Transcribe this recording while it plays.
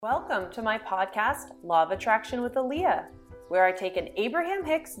Welcome to my podcast, Law of Attraction with Aaliyah, where I take an Abraham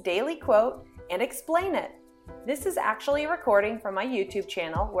Hicks daily quote and explain it. This is actually a recording from my YouTube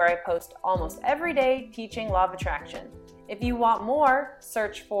channel where I post almost every day teaching Law of Attraction. If you want more,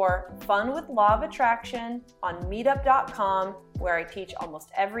 search for Fun with Law of Attraction on meetup.com, where I teach almost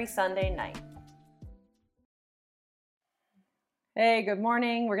every Sunday night. Hey, good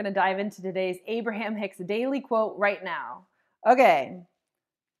morning. We're going to dive into today's Abraham Hicks daily quote right now. Okay.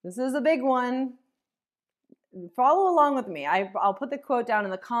 This is a big one. Follow along with me. I'll put the quote down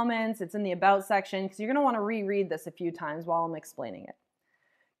in the comments. It's in the About section because you're going to want to reread this a few times while I'm explaining it.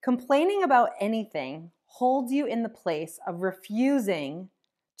 Complaining about anything holds you in the place of refusing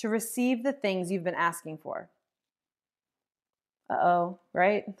to receive the things you've been asking for. Uh-oh,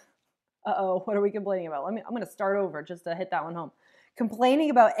 right? Uh-oh, what are we complaining about? I'm going to start over just to hit that one home.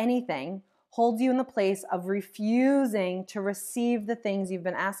 Complaining about anything holds you in the place of refusing to receive the things you've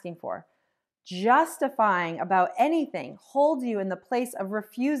been asking for. Justifying about anything holds you in the place of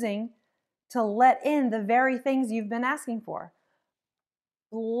refusing to let in the very things you've been asking for.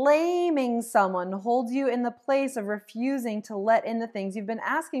 Blaming someone holds you in the place of refusing to let in the things you've been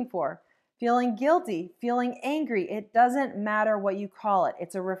asking for. Feeling guilty, feeling angry, it doesn't matter what you call it.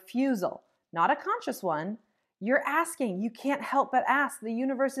 It's a refusal, not a conscious one. You're asking. You can't help but ask. The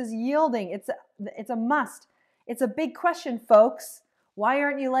universe is yielding. It's a must. It's a big question, folks. Why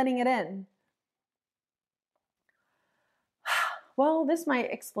aren't you letting it in? Well, this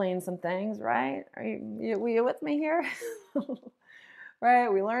might explain some things, right? Are you with me here?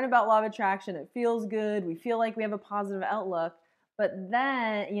 Right? We learn about law of attraction. It feels good. We feel like we have a positive outlook. But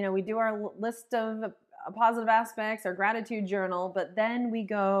then, we do our list of positive aspects, our gratitude journal, but then we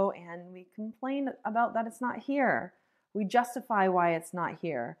go and we complain about that it's not here. We justify why it's not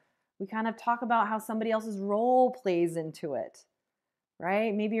here. We kind of talk about how somebody else's role plays into it,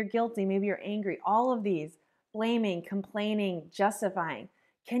 right? Maybe you're guilty, maybe you're angry. All of these, blaming, complaining, justifying.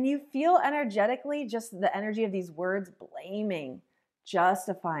 Can you feel energetically just the energy of these words? Blaming,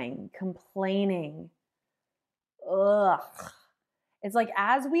 justifying, complaining. Ugh. It's like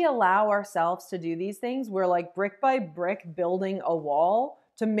as we allow ourselves to do these things, we're like brick by brick building a wall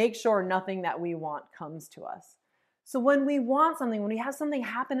to make sure nothing that we want comes to us. So when we want something, when we have something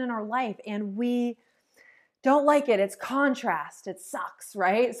happen in our life and we don't like it, it's contrast, it sucks,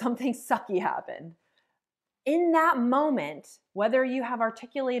 right? Something sucky happened. In that moment, whether you have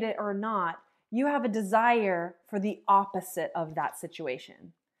articulated it or not, you have a desire for the opposite of that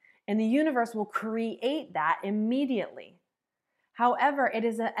situation. And the universe will create that immediately. However, it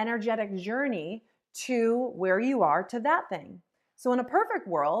is an energetic journey to where you are to that thing. So in a perfect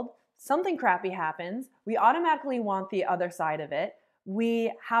world, something crappy happens. We automatically want the other side of it.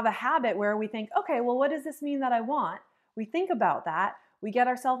 We have a habit where we think, okay, well, what does this mean that I want? We think about that. We get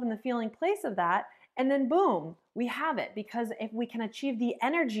ourselves in the feeling place of that. And then boom, we have it. Because if we can achieve the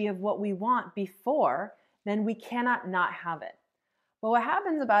energy of what we want before, then we cannot not have it. But what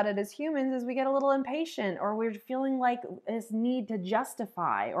happens about it as humans is we get a little impatient, or we're feeling like this need to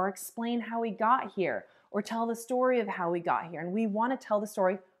justify or explain how we got here or tell the story of how we got here. And we want to tell the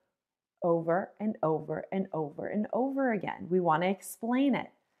story over and over and over and over again. We want to explain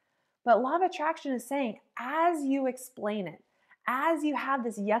it. But law of attraction is saying, as you explain it, as you have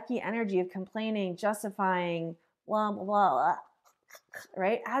this yucky energy of complaining, justifying, blah, blah, blah,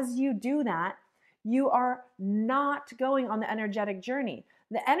 right? As you do that, you are not going on the energetic journey.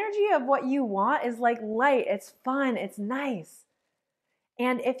 The energy of what you want is like light. It's fun. It's nice.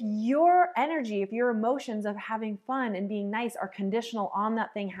 And if your energy, if your emotions of having fun and being nice are conditional on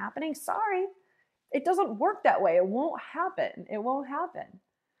that thing happening, sorry, it doesn't work that way. It won't happen. It won't happen.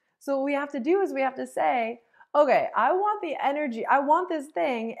 So what we have to do is we have to say, okay, I want the energy, I want this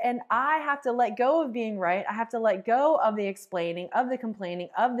thing, and I have to let go of being right. I have to let go of the explaining, of the complaining,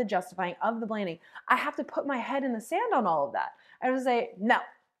 of the justifying, of the blaming. I have to put my head in the sand on all of that. I have to say, no.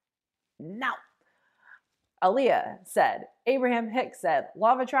 Aaliyah said, Abraham Hicks said,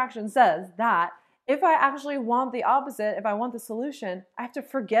 law of attraction says that if I actually want the opposite, if I want the solution, I have to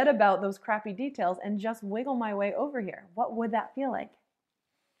forget about those crappy details and just wiggle my way over here. What would that feel like?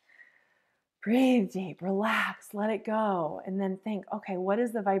 Breathe deep, relax, let it go, and then think, okay, what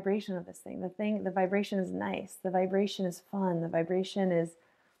is the vibration of this thing? The vibration is nice. The vibration is fun. The vibration is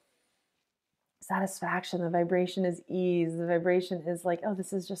satisfaction. The vibration is ease. The vibration is like, oh,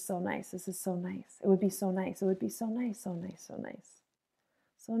 this is just so nice. This is so nice. It would be so nice. It would be so nice, so nice, so nice.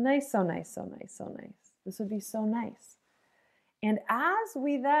 So nice, so nice, so nice, so nice. This would be so nice. And as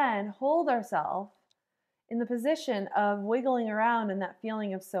we then hold ourselves in the position of wiggling around in that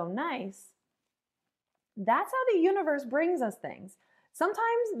feeling of so nice, that's how the universe brings us things.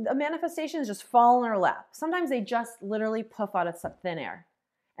 Sometimes the manifestations just fall in our lap. Sometimes they just literally puff out of thin air,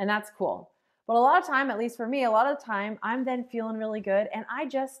 and that's cool. But a lot of time, at least for me, a lot of the time, I'm then feeling really good, and I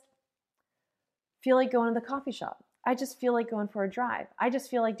just feel like going to the coffee shop. I just feel like going for a drive. I just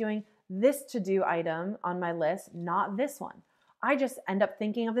feel like doing this to-do item on my list, not this one. I just end up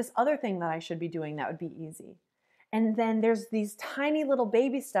thinking of this other thing that I should be doing that would be easy. And then there's these tiny little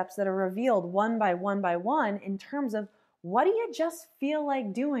baby steps that are revealed one by one in terms of what do you just feel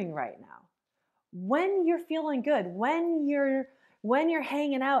like doing right now? When you're feeling good, when you're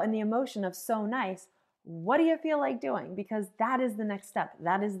hanging out in the emotion of so nice, what do you feel like doing? Because that is the next step.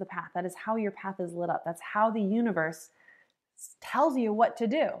 That is the path. That is how your path is lit up. That's how the universe tells you what to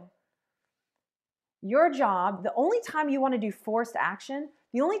do. Your job, the only time you want to do forced action,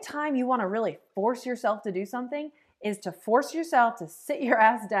 the only time you want to really force yourself to do something is to force yourself to sit your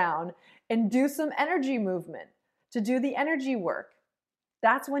ass down and do some energy movement, to do the energy work.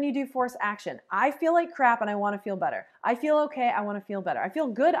 That's when you do forced action. I feel like crap and I want to feel better. I feel okay, I want to feel better. I feel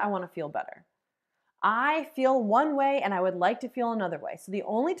good, I want to feel better. I feel one way and I would like to feel another way. So the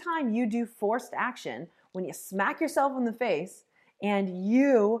only time you do forced action, when you smack yourself in the face and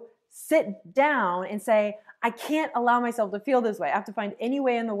you sit down and say, I can't allow myself to feel this way. I have to find any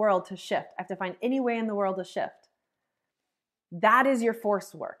way in the world to shift. I have to find any way in the world to shift. That is your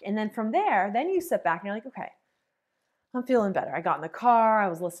forced work. And then from there, then you sit back and you're like, okay, I'm feeling better. I got in the car. I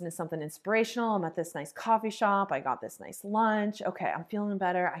was listening to something inspirational. I'm at this nice coffee shop. I got this nice lunch. Okay, I'm feeling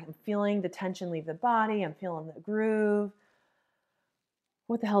better. I'm feeling the tension leave the body. I'm feeling the groove.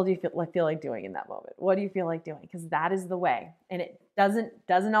 What the hell do you feel like doing in that moment? What do you feel like doing? Because that is the way. And it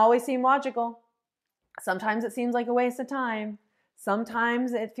doesn't always seem logical. Sometimes it seems like a waste of time.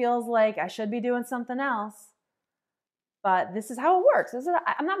 Sometimes it feels like I should be doing something else. But this is how it works.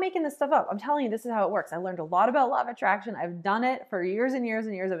 I'm not making this stuff up. I'm telling you, this is how it works. I learned a lot about law of attraction. I've done it for years and years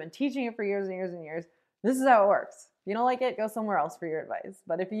and years. I've been teaching it for years and years and years. This is how it works. If you don't like it, go somewhere else for your advice.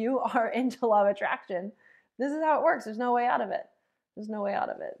 But if you are into law of attraction, this is how it works. There's no way out of it. There's no way out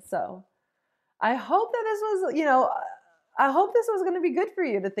of it. So I hope that this was, I hope this was going to be good for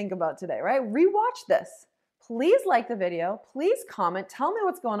you to think about today, right? Rewatch this. Please like the video. Please comment. Tell me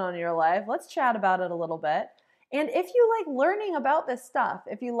what's going on in your life. Let's chat about it a little bit. And if you like learning about this stuff,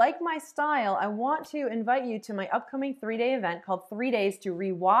 if you like my style, I want to invite you to my upcoming 3-day event called 3 Days to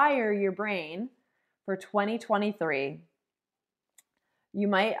Rewire Your Brain for 2023. You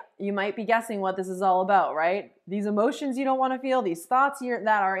might be guessing what this is all about, right? These emotions you don't want to feel, these thoughts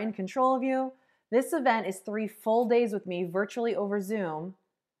that are in control of you. This event is 3 full days with me virtually over Zoom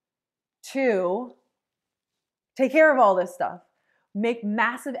to take care of all this stuff. Make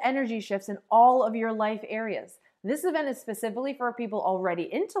massive energy shifts in all of your life areas. This event is specifically for people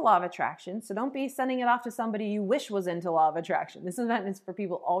already into law of attraction, so don't be sending it off to somebody you wish was into law of attraction. This event is for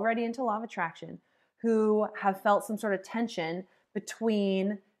people already into law of attraction who have felt some sort of tension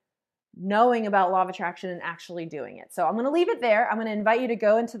between knowing about law of attraction and actually doing it. So I'm going to leave it there. I'm going to invite you to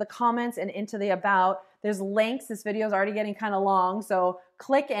go into the comments and into the about. There's links. This video is already getting kind of long, so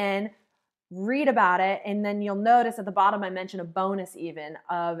click in. Read about it, and then you'll notice at the bottom I mentioned a bonus even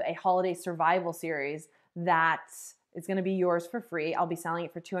of a holiday survival series that is going to be yours for free. I'll be selling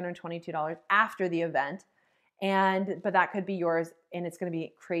it for $222 after the event, but that could be yours, and it's going to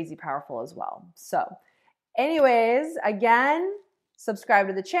be crazy powerful as well. So anyways, again, subscribe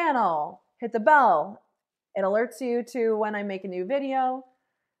to the channel, hit the bell. It alerts you to when I make a new video.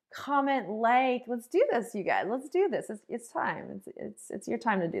 Comment, like, let's do this, you guys. Let's do this. It's time. It's your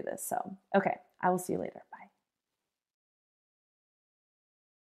time to do this. So, okay, I will see you later.